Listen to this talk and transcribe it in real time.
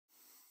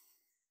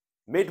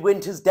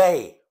Midwinter's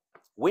Day,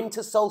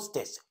 Winter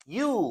Solstice,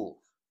 Yule,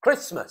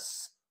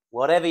 Christmas,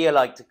 whatever you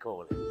like to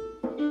call it.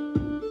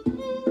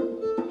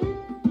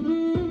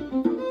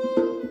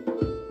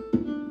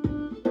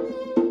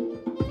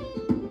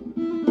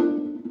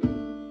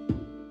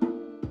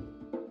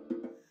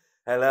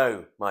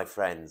 Hello, my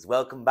friends.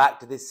 Welcome back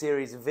to this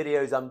series of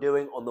videos I'm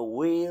doing on the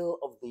Wheel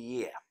of the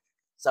Year.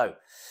 So,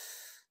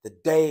 the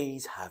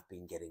days have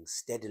been getting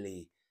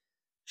steadily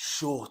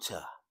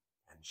shorter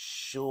and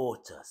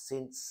shorter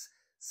since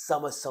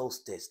summer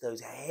solstice, those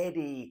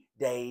heady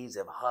days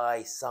of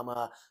high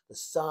summer. The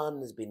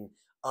sun has been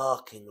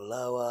arcing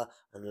lower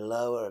and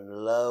lower and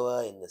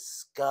lower in the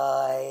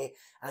sky.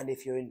 And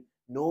if you're in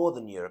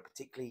Northern Europe,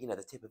 particularly,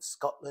 the tip of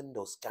Scotland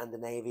or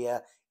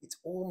Scandinavia, it's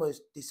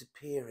almost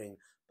disappearing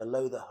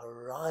below the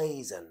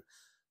horizon,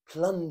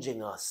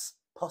 plunging us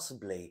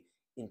possibly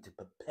into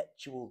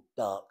perpetual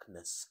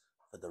darkness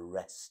for the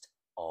rest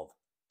of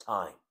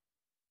time.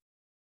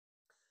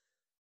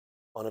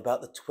 On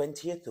about the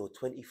 20th or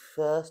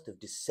 21st of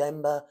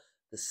December,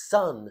 the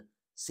sun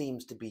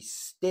seems to be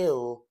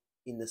still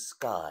in the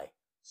sky.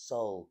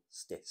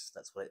 Solstice,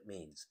 that's what it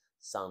means.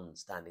 Sun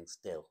standing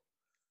still.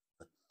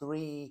 For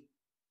 3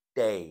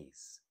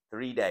 days.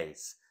 3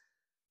 days.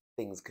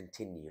 Things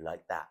continue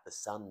like that. The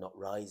sun not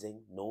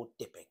rising nor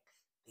dipping.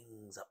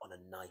 Things are on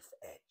a knife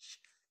edge.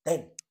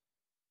 Then,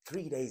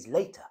 3 days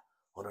later,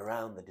 on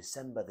around the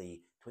December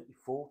the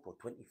 24th or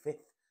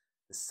 25th,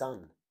 the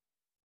sun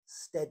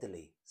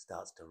steadily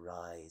starts to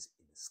rise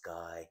in the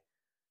sky.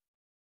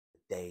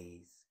 The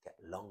days get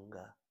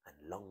longer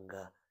and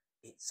longer.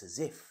 It's as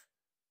if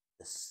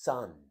the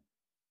sun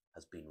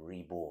has been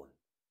reborn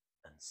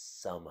and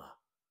summer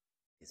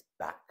is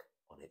back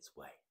on its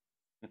way.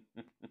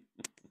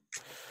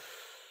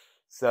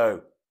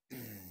 So,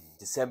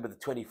 December the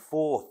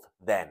 24th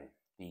then,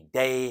 the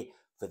day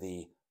for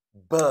the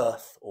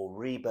birth or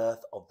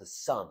rebirth of the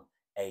Son,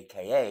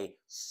 aka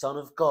Son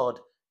of God,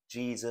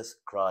 Jesus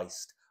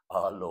Christ,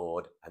 our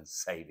Lord and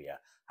Saviour.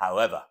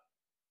 However,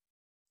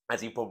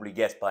 as you probably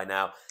guessed by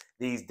now,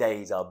 these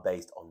days are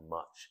based on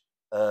much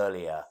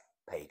earlier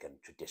pagan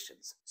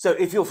traditions. So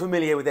if you're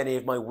familiar with any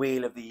of my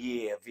Wheel of the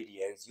Year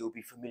videos, you'll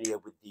be familiar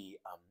with the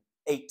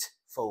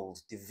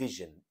eightfold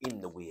division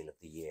in the Wheel of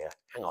the Year.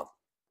 Hang on.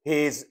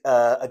 Here's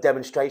a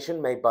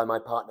demonstration made by my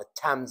partner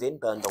Tamsin,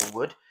 burned on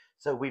wood.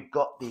 So we've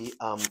got the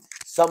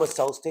summer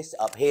solstice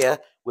up here.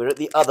 We're at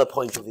the other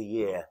point of the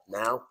year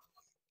now.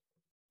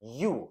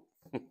 Yule.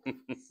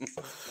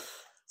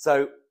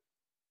 So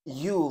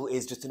Yule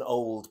is just an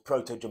old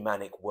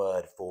Proto-Germanic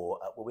word for,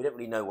 well, we don't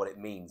really know what it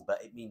means,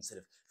 but it means sort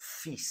of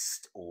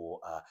feast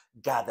or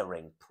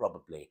gathering,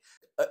 probably.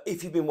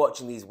 If you've been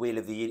watching these Wheel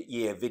of the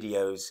Year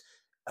videos,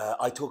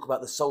 I talk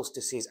about the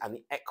solstices and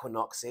the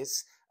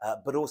equinoxes,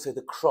 but also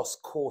the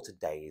cross-quarter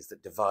days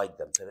that divide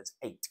them, so that's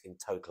 8 in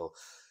total.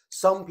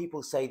 Some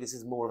people say this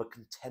is more of a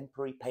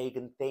contemporary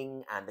pagan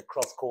thing, and the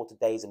cross-quarter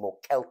days are more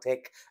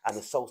Celtic, and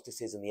the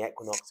solstices and the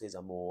equinoxes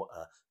are more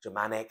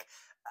Germanic.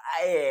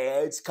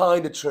 It's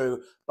kind of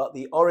true, but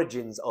the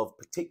origins of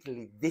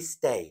particularly this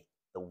day,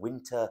 the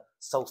winter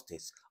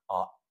solstice,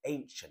 are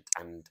ancient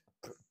and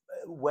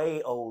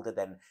way older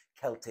than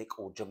Celtic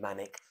or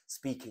Germanic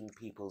speaking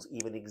peoples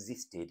even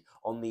existed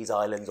on these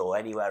islands or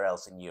anywhere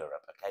else in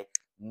Europe, okay?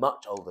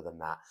 Much older than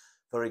that.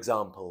 For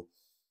example,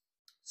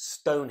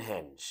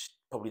 Stonehenge,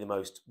 probably the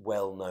most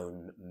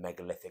well-known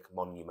megalithic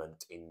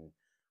monument in,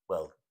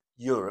 well,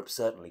 Europe,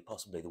 certainly,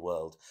 possibly the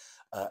world,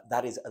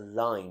 that is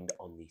aligned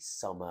on the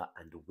summer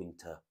and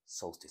winter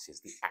solstices.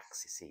 The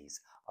axes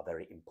are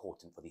very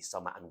important for the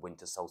summer and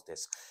winter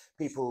solstice.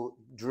 People,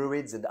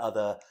 druids and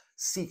other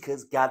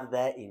seekers gather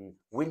there in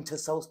winter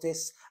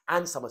solstice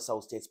and summer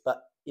solstice,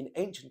 but in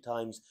ancient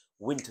times,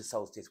 winter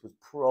solstice was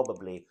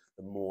probably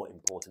the more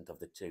important of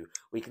the two.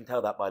 We can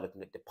tell that by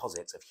looking at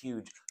deposits of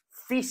huge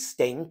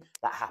feasting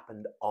that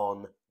happened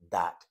on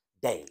that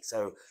day.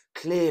 So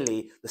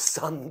clearly the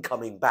sun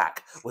coming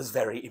back was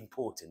very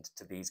important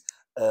to these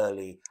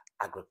early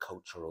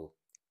agricultural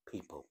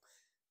people.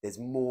 There's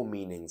more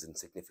meanings and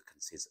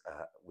significances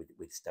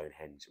with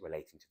Stonehenge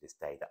relating to this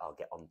day that I'll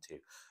get onto,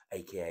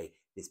 aka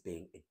this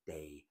being a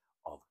day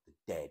of the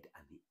dead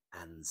and the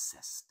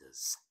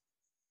ancestors.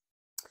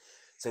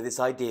 So this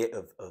idea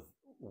of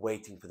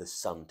waiting for the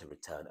sun to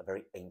return, a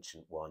very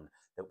ancient one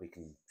that we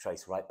can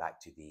trace right back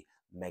to the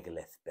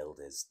megalith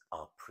builders,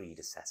 our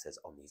predecessors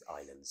on these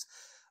islands.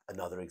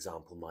 Another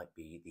example might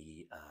be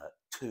the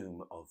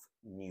tomb of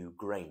New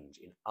Grange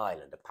in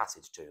Ireland, a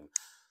passage tomb.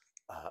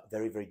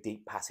 Very, very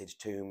deep passage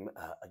tomb,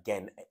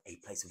 again, a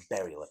place of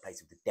burial, a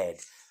place of the dead.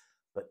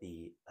 But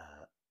the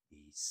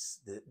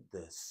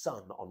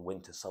sun on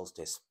winter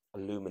solstice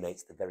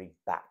illuminates the very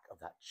back of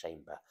that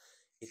chamber.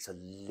 It's a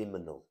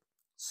liminal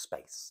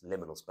space.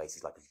 Liminal space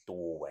is like a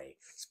doorway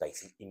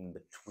space, an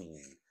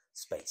in-between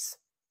space.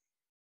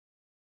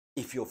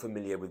 If you're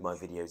familiar with my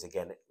videos,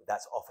 again,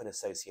 that's often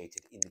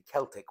associated in the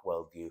Celtic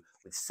worldview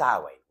with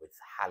Samhain, with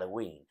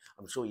Halloween.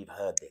 I'm sure you've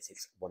heard this.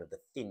 It's one of the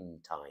thin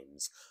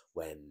times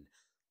when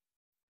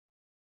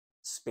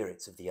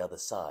spirits of the other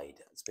side,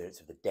 spirits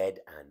of the dead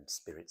and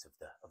spirits of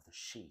the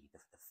she, the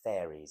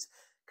fairies,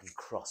 can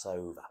cross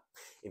over.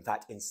 In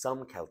fact, in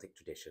some Celtic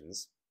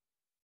traditions,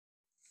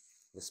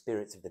 the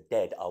spirits of the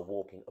dead are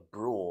walking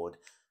abroad.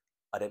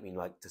 I don't mean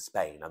like to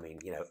Spain, I mean,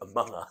 you know,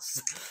 among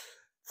us,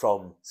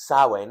 from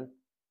Samhain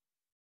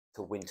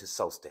to Winter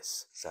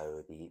Solstice.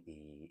 So the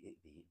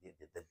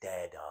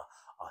dead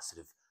are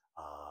sort of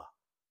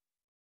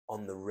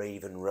on the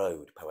Raven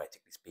Road,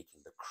 poetically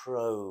speaking, the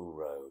Crow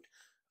Road,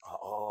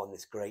 on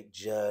this great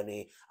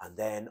journey, and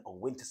then on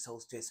Winter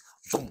Solstice,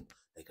 boom,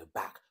 they go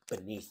back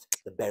beneath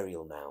the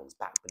burial mounds,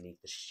 back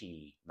beneath the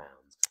she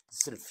mounds.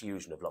 It's a sort of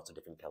fusion of lots of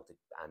different Celtic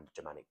and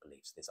Germanic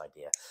beliefs, this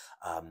idea.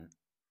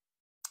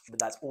 But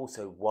that's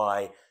also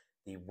why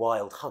the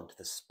wild hunt,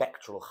 the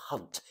spectral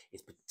hunt,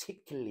 is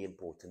particularly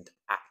important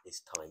at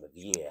this time of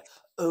year.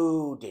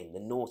 Odin, the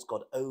Norse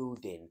god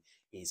Odin,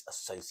 is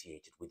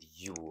associated with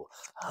Yule.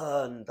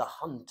 Herne the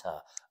hunter,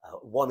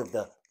 one of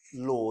the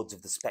lords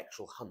of the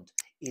spectral hunt,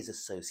 is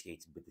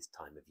associated with this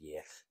time of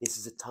year. This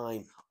is a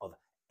time of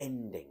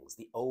endings.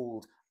 The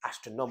old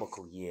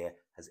astronomical year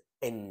has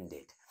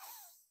ended.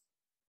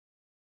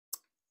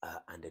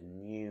 And a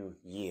new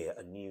year,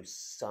 a new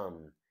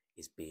sun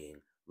is being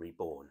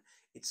reborn.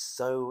 It's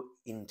so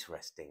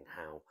interesting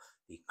how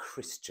the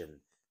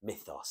Christian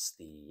mythos,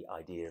 the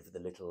idea of the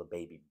little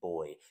baby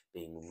boy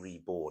being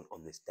reborn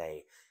on this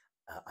day,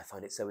 I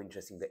find it so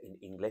interesting that in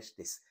English,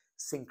 this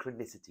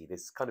synchronicity,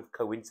 this kind of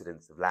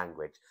coincidence of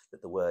language,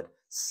 that the word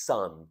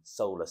sun,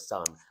 solar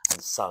sun,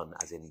 and sun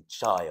as in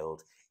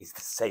child is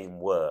the same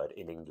word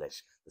in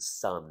English. The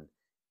sun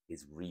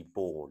is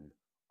reborn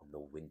on the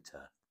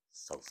winter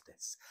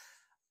solstice.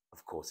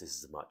 Of course, this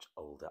is a much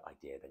older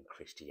idea than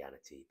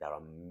Christianity. There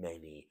are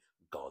many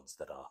gods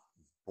that are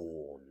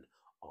born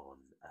on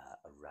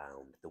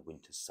around the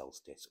winter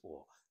solstice,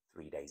 or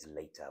 3 days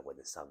later when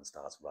the sun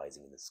starts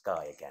rising in the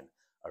sky again,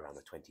 around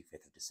the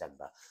 25th of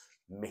December.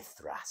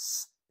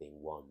 Mithras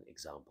being one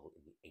example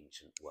in the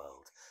ancient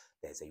world.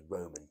 There's a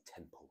Roman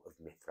temple of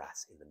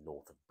Mithras in the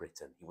north of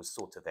Britain. He was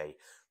sort of a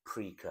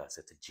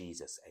precursor to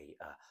Jesus, a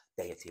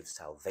deity of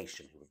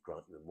salvation who would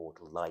grant you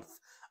immortal life,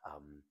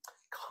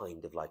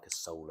 kind of like a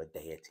solar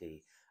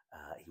deity.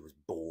 He was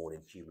born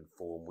in human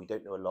form. We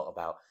don't know a lot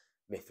about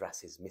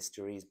Mithras's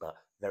mysteries, but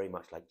very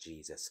much like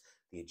Jesus,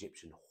 the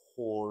Egyptian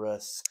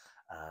Horus,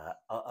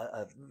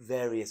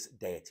 various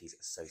deities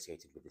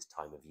associated with this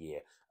time of year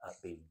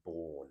being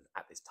born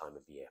at this time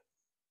of year.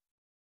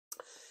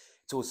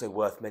 It's also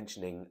worth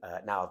mentioning,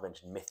 now I've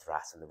mentioned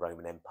Mithras and the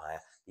Roman Empire,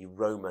 the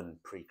Roman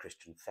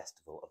pre-Christian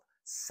festival of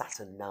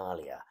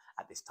Saturnalia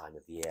at this time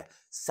of year.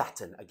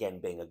 Saturn, again,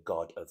 being a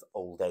god of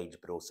old age,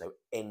 but also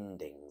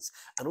endings,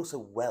 and also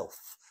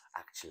wealth,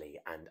 actually,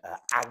 and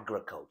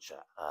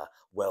agriculture,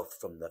 wealth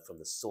from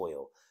the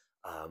soil.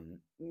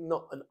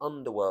 Not an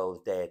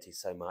underworld deity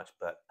so much,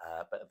 but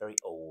a very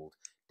old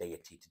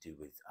deity to do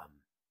with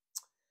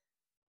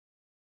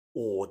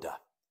order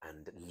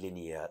and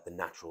linear, the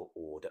natural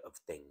order of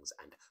things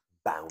and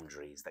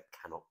boundaries that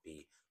cannot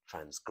be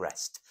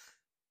transgressed.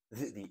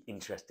 The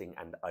interesting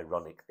and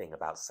ironic thing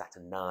about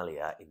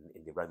Saturnalia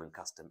in the Roman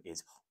custom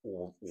is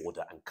all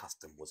order and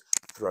custom was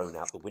thrown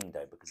out the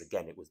window, because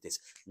again it was this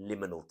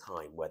liminal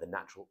time where the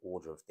natural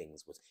order of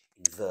things was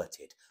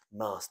inverted.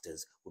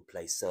 Masters would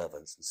play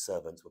servants and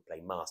servants would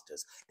play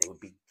masters. There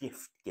would be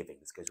gift giving.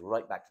 This goes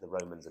right back to the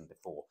Romans and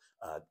before,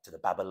 to the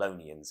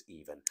Babylonians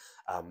even.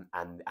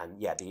 And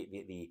yeah,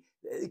 the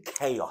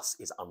chaos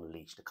is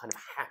unleashed, a kind of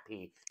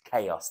happy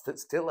chaos that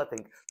still, I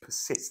think,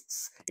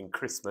 persists in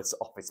Christmas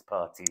office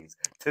parties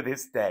to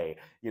this day.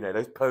 You know,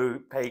 those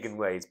pagan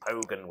ways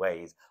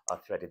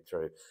are threaded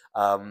through.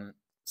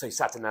 So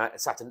Saturn,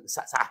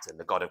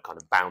 the god of kind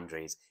of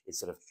boundaries, is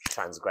sort of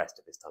transgressed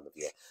at this time of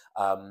year.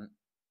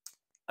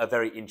 A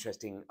very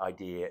interesting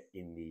idea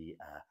in the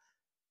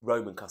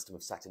Roman custom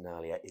of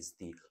Saturnalia is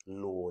the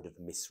Lord of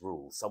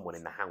Misrule. Someone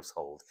in the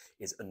household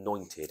is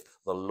anointed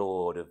the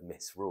Lord of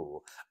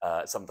Misrule.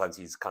 Sometimes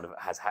he's kind of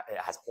has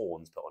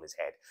horns put on his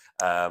head.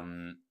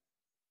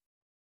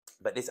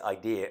 But this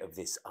idea of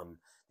this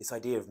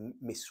idea of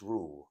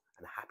misrule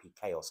and happy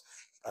chaos,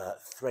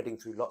 threading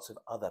through lots of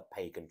other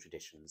pagan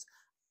traditions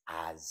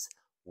as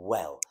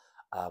well.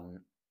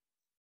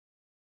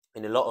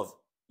 In a lot of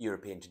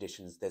European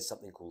traditions, there's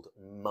something called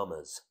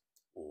mummers,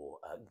 or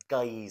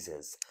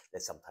geezers,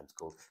 they're sometimes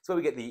called. It's where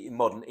we get the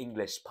modern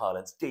English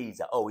parlance,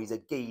 geezer. Oh, he's a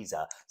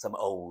geezer, some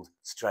old,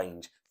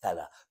 strange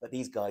fella. But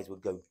these guys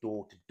would go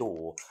door to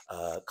door,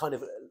 kind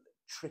of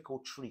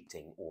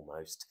trick-or-treating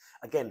almost.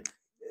 Again,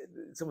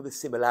 some of the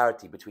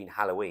similarity between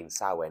Halloween,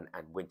 Samhain,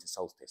 and Winter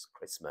Solstice,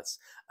 Christmas,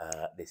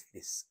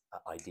 this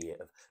idea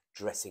of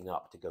dressing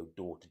up to go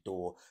door to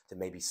door to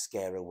maybe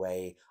scare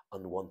away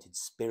unwanted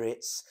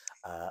spirits,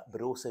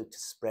 but also to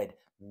spread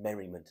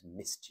merriment and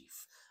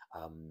mischief.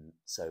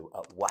 So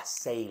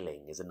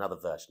wassailing is another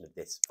version of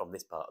this from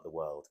this part of the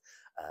world.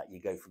 You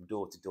go from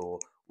door to door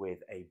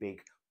with a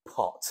big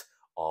pot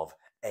of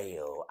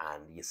ale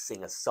and you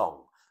sing a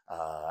song.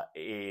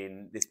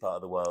 In this part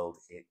of the world,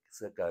 it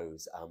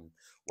goes,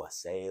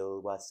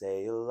 wassail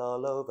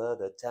all over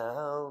the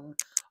town.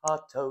 Our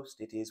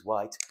toast it is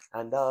white,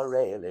 and our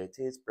ale it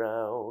is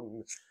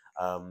brown.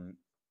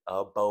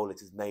 Our bowl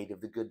it is made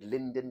of the good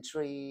linden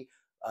tree.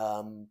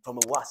 From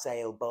a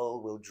wassail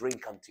bowl we'll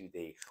drink unto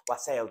thee.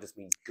 Wassail just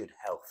means good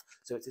health.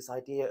 So it's this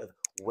idea of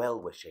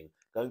well-wishing,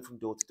 going from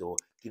door to door,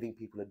 giving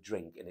people a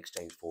drink in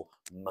exchange for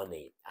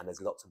money. And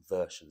there's lots of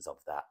versions of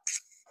that.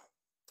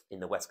 In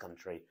the West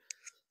Country,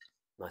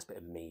 nice bit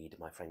of mead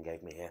my friend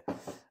gave me here.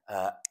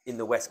 In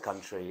the West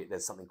Country,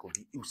 there's something called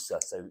the usa.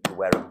 So you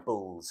wear a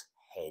bull's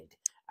head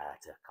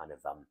to kind of,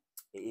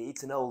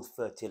 it's an old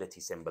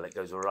fertility symbol. It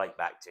goes right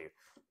back to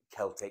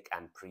Celtic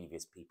and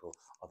previous people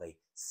of a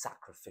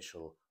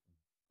sacrificial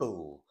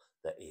bull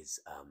that is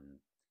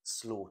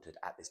slaughtered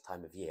at this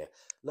time of year.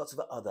 Lots of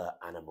other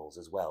animals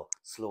as well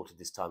slaughtered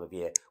this time of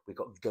year. We've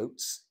got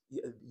goats,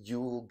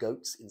 Yule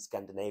goats in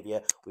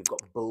Scandinavia. We've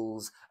got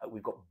bulls.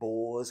 We've got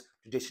boars.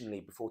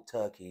 Traditionally, before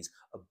turkeys,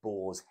 a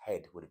boar's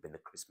head would have been the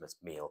Christmas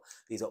meal.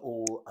 These are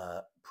all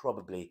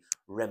probably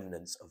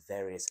remnants of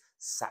various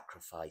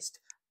sacrificed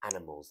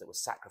animals that were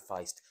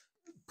sacrificed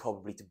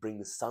probably to bring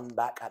the sun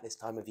back at this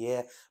time of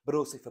year, but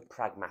also for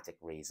pragmatic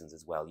reasons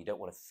as well. You don't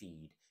want to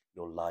feed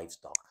your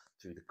livestock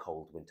through the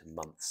cold winter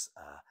months,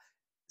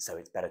 so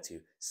it's better to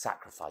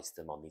sacrifice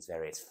them on these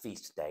various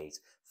feast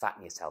days,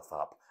 fatten yourself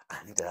up,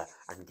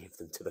 and give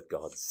them to the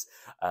gods.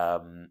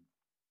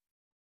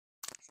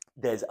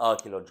 There's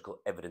archaeological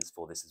evidence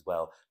for this as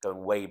well,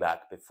 going way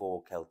back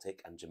before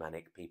Celtic and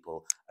Germanic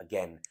people,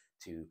 again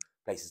to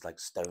places like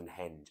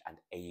Stonehenge and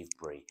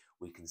Avebury.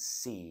 We can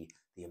see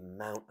the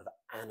amount of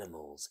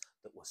animals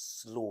that were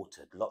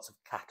slaughtered, lots of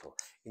cattle.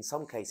 In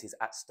some cases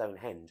at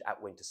Stonehenge,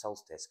 at Winter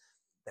Solstice,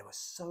 there were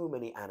so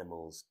many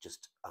animals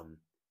just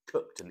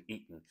cooked and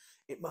eaten.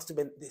 It must have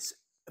been this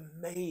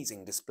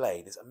amazing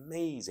display, this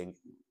amazing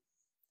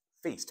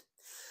feast.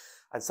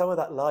 And some of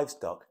that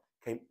livestock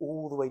came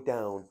all the way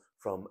down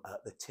from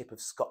the tip of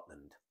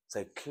Scotland.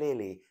 So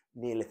clearly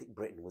Neolithic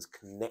Britain was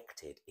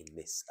connected in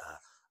this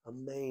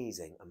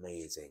amazing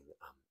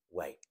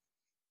way.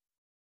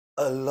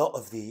 A lot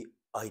of the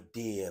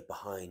idea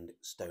behind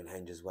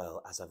Stonehenge as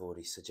well, as I've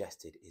already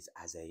suggested, is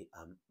as a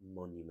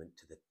monument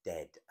to the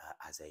dead,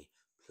 as a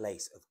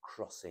place of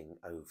crossing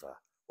over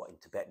what in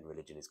Tibetan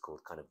religion is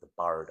called kind of the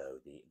bardo,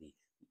 the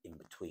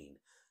in-between.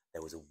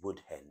 There was a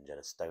Woodhenge and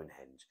a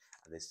Stonehenge,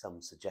 and there's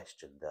some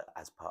suggestion that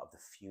as part of the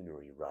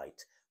funerary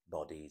rite,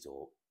 bodies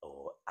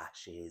or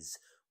ashes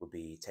would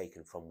be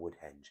taken from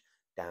Woodhenge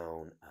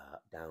down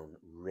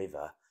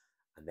river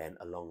and then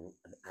along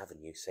an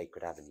avenue,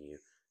 sacred avenue,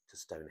 to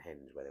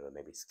Stonehenge, where they were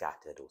maybe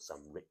scattered or some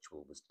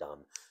ritual was done.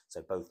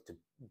 So both to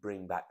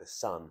bring back the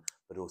sun,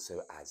 but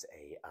also as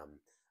a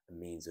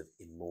means of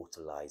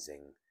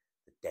immortalizing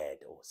the dead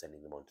or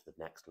sending them on to the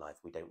next life.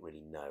 We don't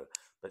really know,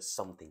 but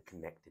something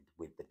connected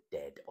with the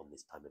dead on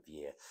this time of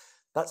year.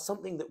 That's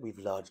something that we've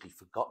largely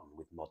forgotten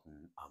with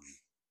modern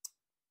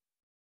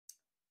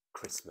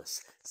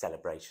Christmas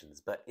celebrations,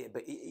 but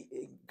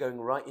going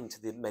right into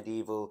the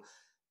medieval,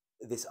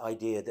 this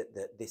idea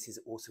that this is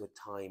also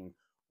a time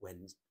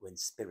when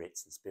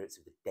spirits and spirits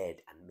of the dead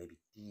and maybe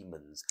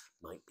demons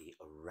might be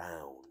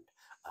around.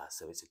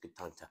 So it's a good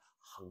time to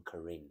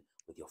hunker in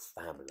with your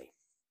family.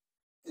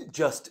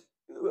 Just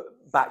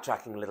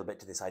backtracking a little bit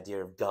to this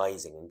idea of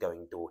guising and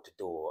going door to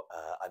door,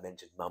 I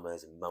mentioned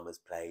mummers and mummers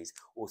plays,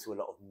 also a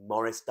lot of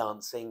Morris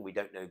dancing. We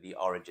don't know the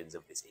origins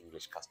of this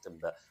English custom,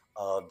 but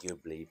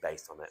arguably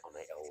based on an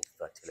old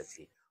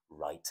fertility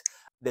rite.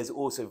 There's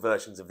also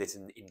versions of this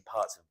in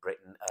parts of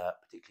Britain,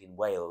 particularly in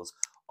Wales,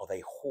 of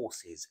a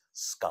horse's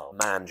skull.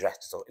 Man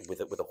dressed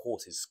with a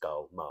horse's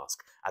skull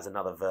mask as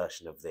another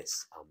version of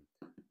this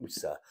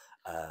usa.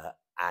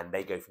 And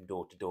they go from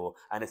door to door,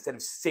 and instead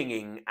of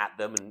singing at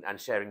them and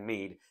sharing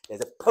mead,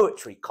 there's a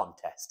poetry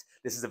contest.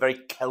 This is a very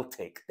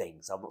Celtic thing,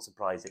 so I'm not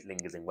surprised it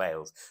lingers in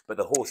Wales. But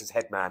the horse's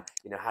head man,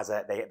 has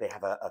they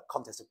have a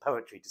contest of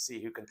poetry to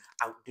see who can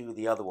outdo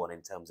the other one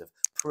in terms of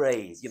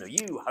praise.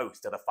 You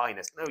host are the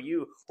finest. No,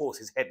 you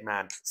horse's head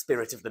man,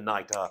 spirit of the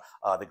night,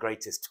 are the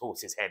greatest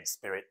horse's head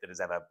spirit that has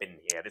ever been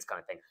here. This kind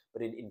of thing,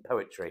 but in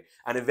poetry.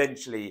 And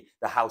eventually,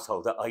 the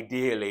householder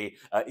ideally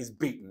is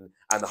beaten,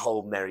 and the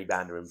whole merry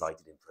band are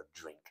invited in for a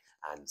drink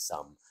and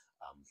some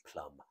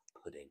plum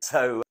pudding.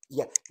 So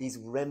yeah, these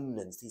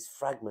remnants, these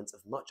fragments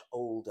of much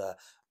older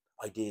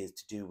ideas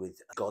to do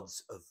with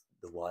gods of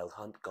the wild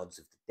hunt, gods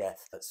of the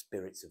death,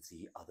 spirits of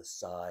the other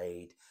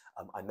side.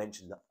 I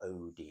mentioned that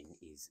Odin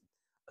is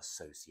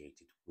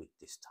associated with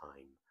this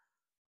time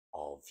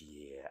of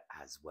year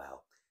as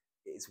well.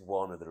 It's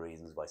one of the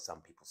reasons why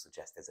some people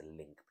suggest there's a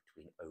link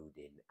between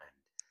Odin and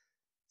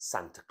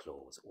Santa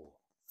Claus or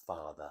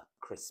Father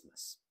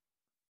Christmas.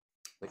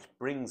 Which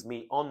brings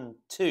me on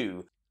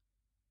to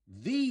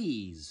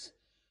these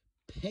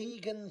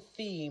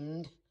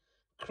pagan-themed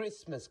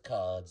Christmas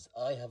cards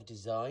I have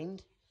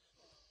designed,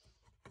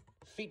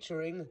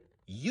 featuring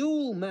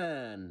Yule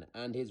Man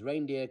and his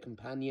reindeer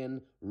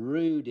companion,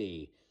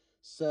 Rudy.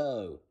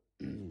 So,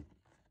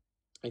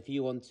 If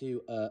you want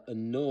to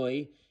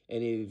annoy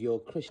any of your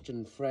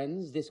Christian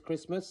friends this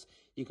Christmas,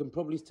 you can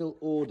probably still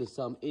order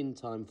some in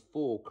time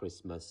for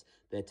Christmas.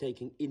 They're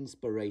taking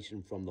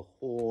inspiration from the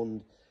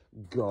horned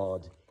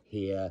god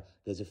here.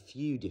 There's a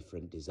few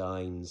different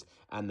designs,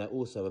 and they're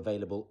also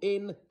available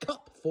in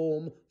cup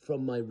form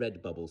from my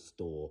Redbubble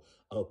store.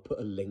 I'll put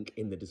a link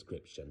in the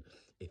description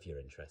if you're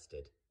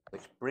interested.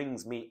 Which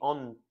brings me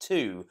on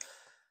to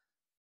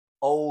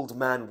Old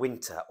Man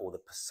Winter, or the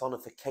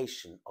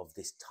personification of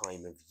this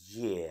time of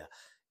year.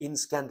 In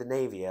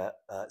Scandinavia,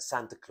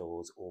 Santa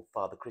Claus or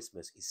Father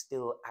Christmas is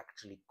still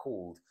actually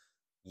called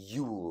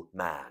Yule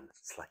Man.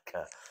 It's like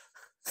a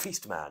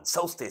feast man,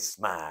 solstice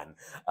man.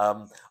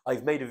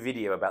 I've made a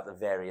video about the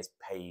various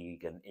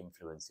pagan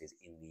influences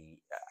in the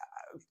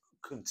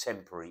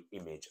contemporary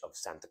image of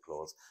Santa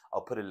Claus. I'll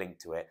put a link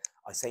to it.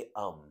 I say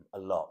a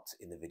lot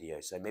in the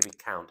video, so maybe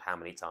count how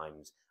many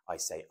times I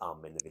say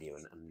in the video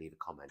and leave a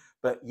comment.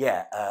 But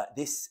yeah,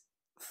 this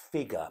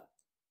figure,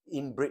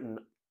 in Britain,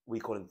 we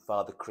call him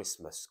Father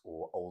Christmas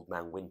or Old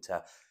Man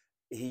Winter.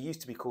 He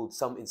used to be called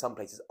in some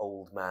places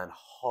Old Man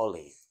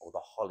Holly or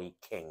the Holly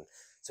King.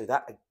 So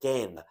that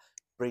again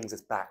brings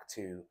us back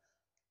to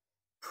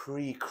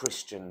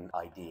pre-Christian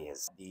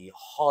ideas. The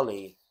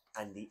holly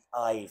and the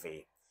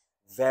ivy,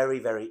 very,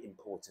 very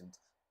important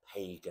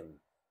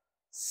pagan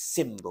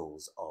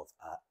symbols of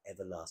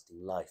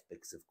everlasting life,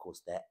 because of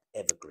course they're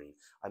evergreen.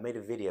 I made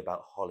a video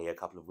about holly a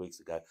couple of weeks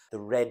ago. The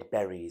red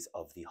berries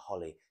of the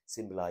holly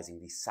symbolizing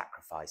the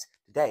sacrifice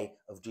today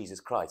of Jesus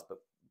Christ, but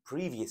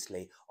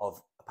previously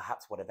of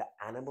perhaps whatever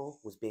animal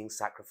was being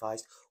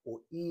sacrificed, or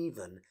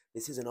even,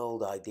 this is an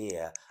old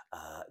idea,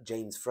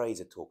 James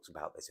Fraser talks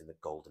about this in The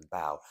Golden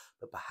Bough,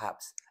 but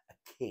perhaps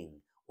a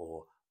king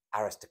or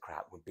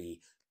aristocrat would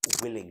be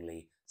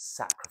willingly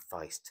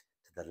sacrificed to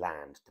the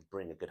land to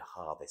bring a good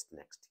harvest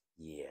next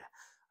year,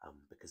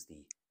 because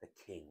the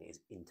king is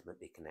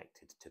intimately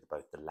connected to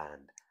both the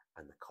land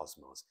and the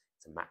cosmos.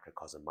 It's a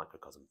macrocosm,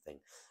 microcosm thing.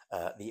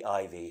 The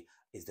ivy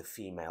is the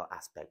female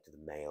aspect of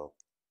the male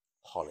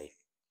holly.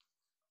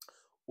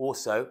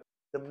 Also,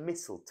 the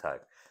mistletoe.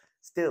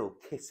 Still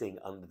kissing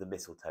under the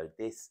mistletoe.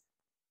 This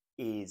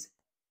is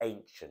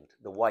ancient.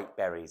 The white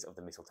berries of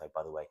the mistletoe,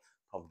 by the way,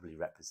 probably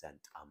represent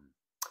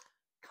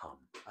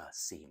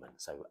semen,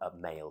 so a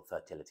male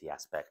fertility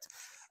aspect.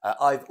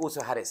 I've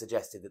also had it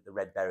suggested that the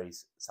red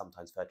berries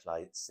sometimes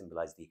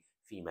symbolize the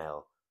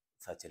female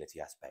fertility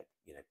aspect,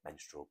 you know,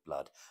 menstrual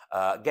blood.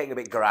 Getting a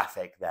bit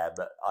graphic there,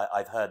 but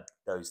I've heard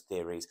those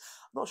theories.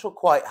 I'm not sure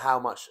quite how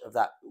much of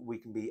that we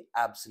can be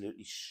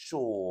absolutely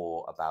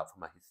sure about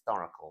from a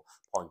historical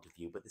point of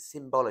view, but the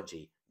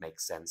symbology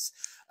makes sense.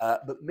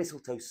 But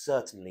mistletoe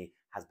certainly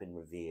has been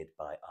revered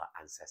by our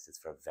ancestors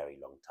for a very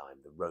long time.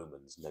 The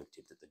Romans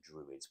noted that the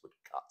Druids would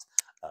cut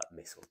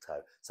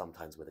mistletoe,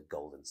 sometimes with a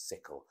golden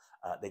sickle.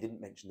 They didn't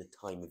mention the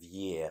time of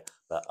year,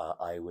 but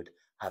I would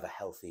have a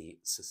healthy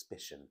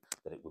suspicion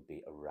that it would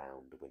be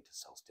around winter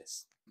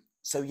solstice.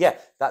 So yeah,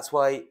 that's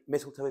why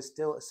mistletoe is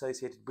still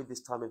associated with this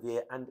time of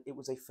year, and it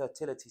was a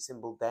fertility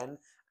symbol then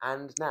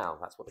and now.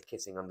 That's what the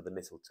kissing under the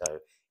mistletoe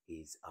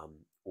is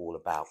all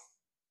about.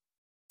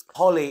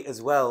 Holly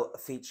as well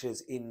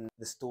features in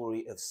the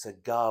story of Sir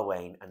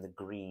Gawain and the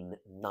Green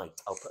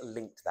Knight. I'll put a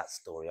link to that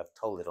story. I've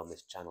told it on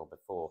this channel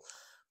before.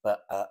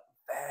 But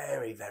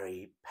very,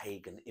 very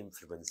pagan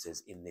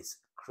influences in this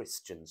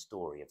Christian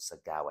story of Sir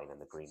Gawain and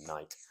the Green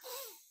Knight.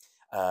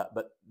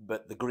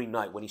 But the Green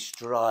Knight, when he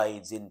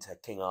strides into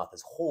King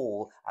Arthur's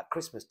hall at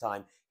Christmas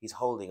time, he's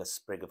holding a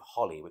sprig of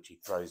holly, which he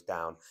throws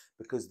down,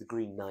 because the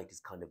Green Knight is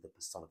kind of the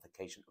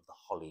personification of the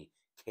Holly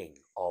King,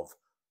 of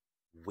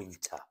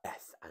winter,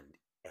 death and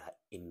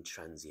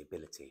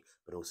intransiability,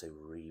 but also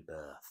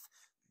rebirth.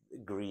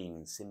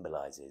 Green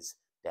symbolizes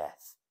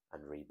death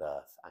and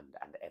rebirth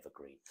and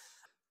evergreen.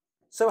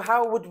 So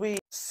how would we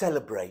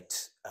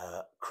celebrate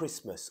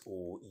Christmas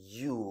or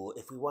Yule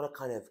if we want to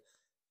kind of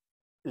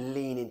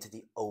lean into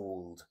the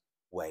old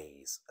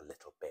ways a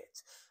little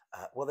bit?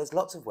 Well, there's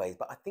lots of ways,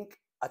 but I think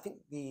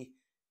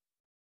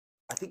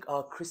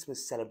our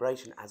Christmas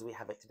celebration as we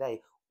have it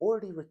today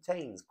already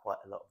retains quite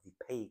a lot of the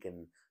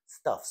pagan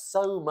stuff.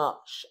 So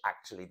much,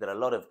 actually, that a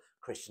lot of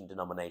Christian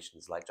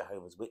denominations like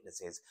Jehovah's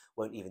Witnesses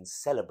won't even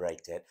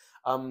celebrate it.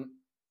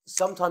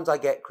 Sometimes I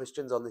get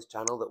Christians on this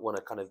channel that want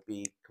to kind of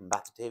be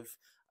combative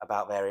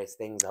about various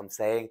things I'm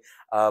saying.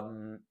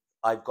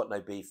 I've got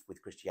no beef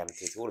with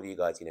Christianity. So all of you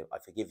guys, you know, I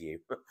forgive you.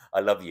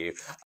 I love you.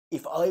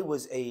 If I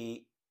was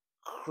a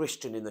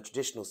Christian in the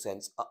traditional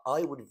sense,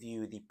 I would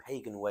view the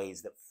pagan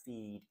ways that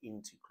feed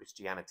into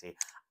Christianity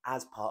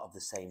as part of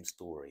the same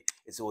story.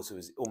 It's also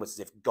almost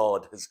as if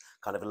God has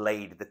kind of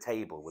laid the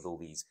table with all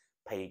these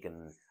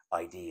pagan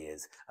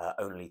ideas,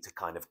 only to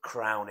kind of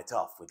crown it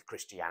off with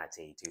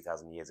Christianity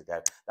 2,000 years ago.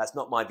 That's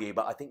not my view,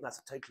 but I think that's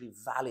a totally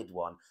valid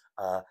one.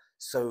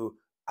 So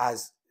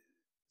as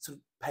sort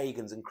of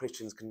pagans and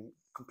Christians can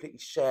completely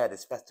share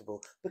this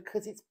festival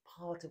because it's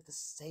part of the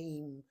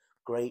same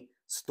great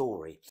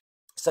story.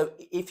 So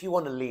if you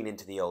want to lean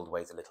into the old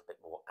ways a little bit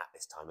more at this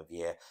this time of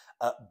year.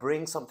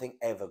 Bring something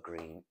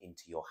evergreen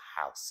into your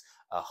house.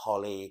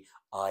 Holly,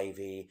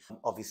 ivy.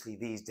 Obviously,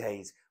 these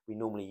days, we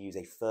normally use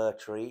a fir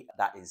tree.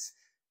 That is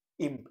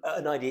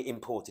an idea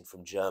imported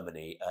from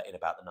Germany in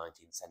about the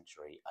 19th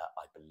century,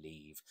 I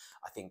believe.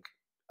 I think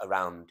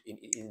around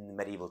in the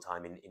medieval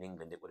time in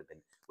England, it would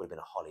have been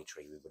a holly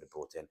tree we would have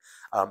brought in.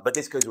 But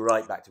this goes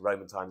right back to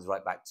Roman times,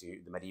 right back to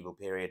the medieval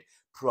period,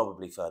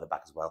 probably further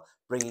back as well.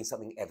 Bringing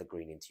something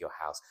evergreen into your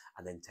house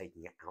and then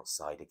taking it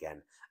outside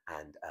again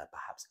and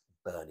perhaps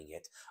burning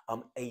it.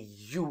 A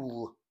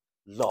Yule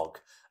log.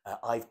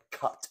 I've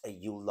cut a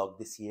Yule log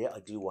this year. I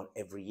do one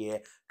every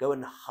year. Go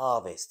and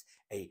harvest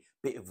a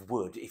bit of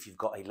wood if you've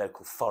got a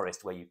local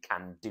forest where you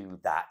can do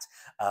that.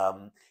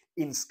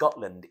 In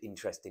Scotland,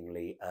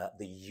 interestingly,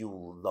 the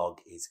Yule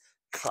log is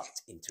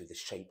cut into the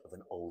shape of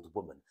an old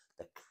woman,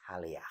 the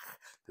Cailleach,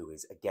 who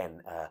is,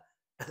 again,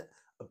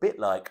 a bit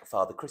like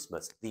Father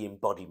Christmas, the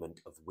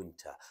embodiment of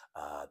winter,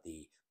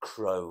 the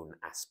crone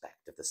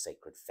aspect of the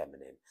sacred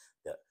feminine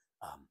that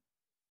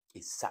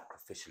is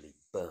sacrificially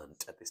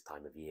burnt at this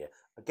time of year,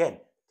 again,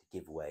 to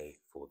give way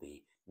for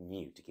the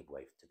new, to give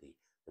way to the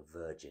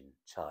virgin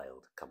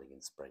child coming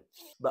in spring.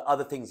 But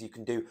other things you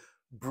can do,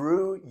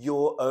 brew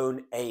your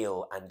own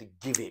ale and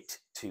give it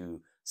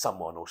to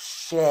someone or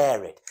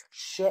share it.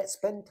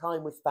 Spend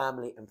time with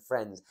family and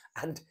friends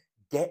and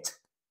get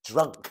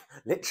drunk.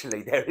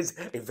 Literally, there is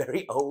a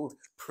very old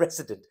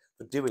precedent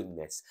for doing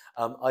this.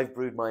 I've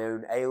brewed my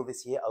own ale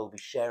this year. I will be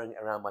sharing it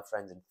around my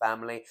friends and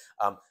family.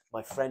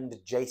 My friend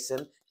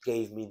Jason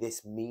gave me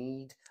this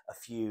mead a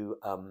few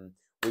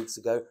weeks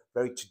ago.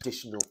 Very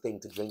traditional thing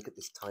to drink at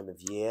this time of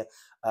year.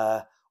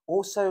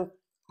 Also,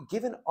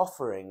 give an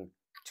offering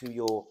to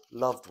your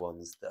loved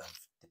ones that have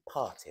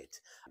departed,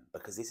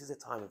 because this is a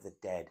time of the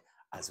dead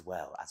as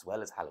well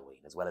as Halloween,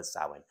 as well as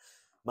Samhain.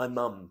 My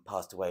mum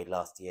passed away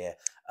last year.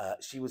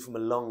 She was from a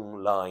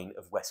long line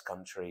of West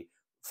Country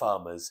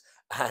farmers,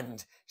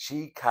 and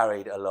she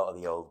carried a lot of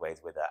the old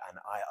ways with her. And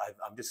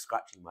I'm just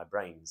scratching my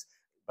brains,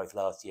 both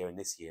last year and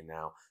this year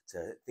now,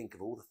 to think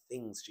of all the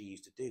things she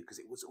used to do, because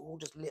it was all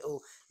just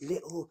little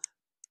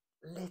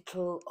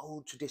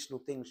old traditional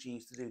things she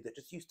used to do that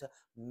just used to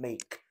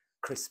make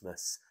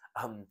Christmas.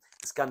 The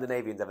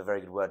Scandinavians have a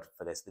very good word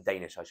for this, the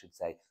Danish, I should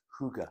say,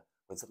 hygge,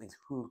 when something's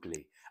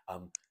hoogly.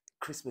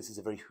 Christmas is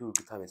a very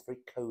hygge time. It's very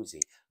cozy.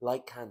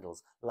 Light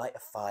candles, light a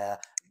fire,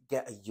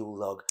 get a Yule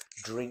log,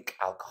 drink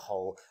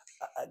alcohol,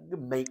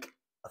 make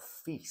a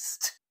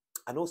feast.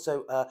 And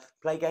also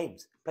play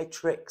games, play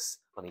tricks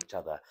on each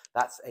other.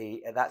 That's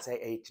a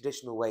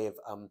traditional way of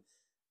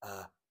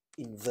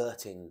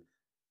inverting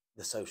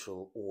the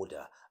social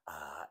order,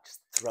 just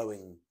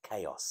throwing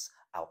chaos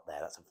out there.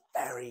 That's a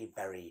very,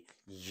 very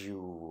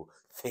Yule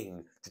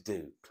thing to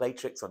do. Play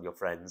tricks on your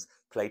friends,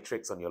 play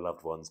tricks on your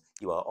loved ones.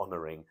 You are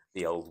honouring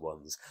the old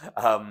ones.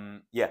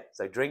 Yeah,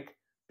 so drink,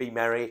 be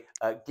merry,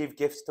 give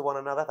gifts to one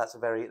another. That's a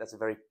very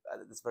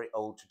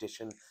old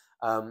tradition.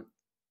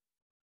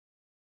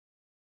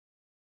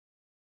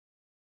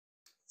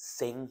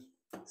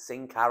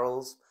 Sing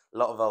carols. A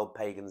lot of old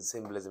pagan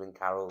symbolism in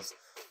carols.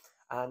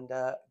 And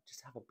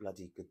just have a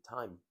bloody good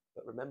time.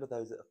 But remember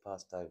those that have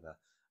passed over,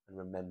 and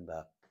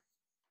remember,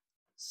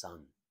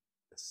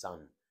 the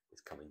sun is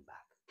coming back.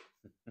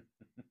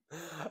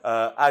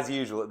 As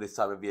usual at this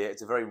time of year,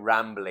 it's a very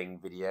rambling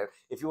video.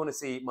 If you want to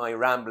see my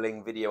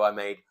rambling video I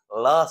made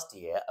last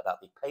year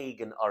about the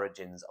pagan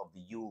origins of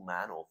the Yule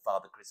Man, or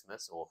Father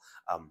Christmas, or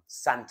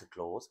Santa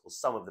Claus, or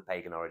some of the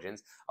pagan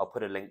origins, I'll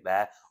put a link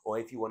there. Or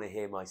if you want to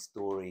hear my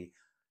story,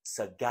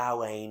 Sir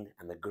Gawain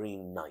and the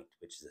Green Knight,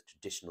 which is a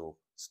traditional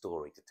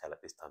story to tell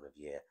at this time of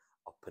year,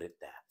 I'll put it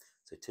there.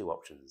 So 2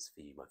 options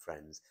for you, my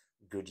friends.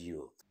 Good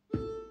Yule.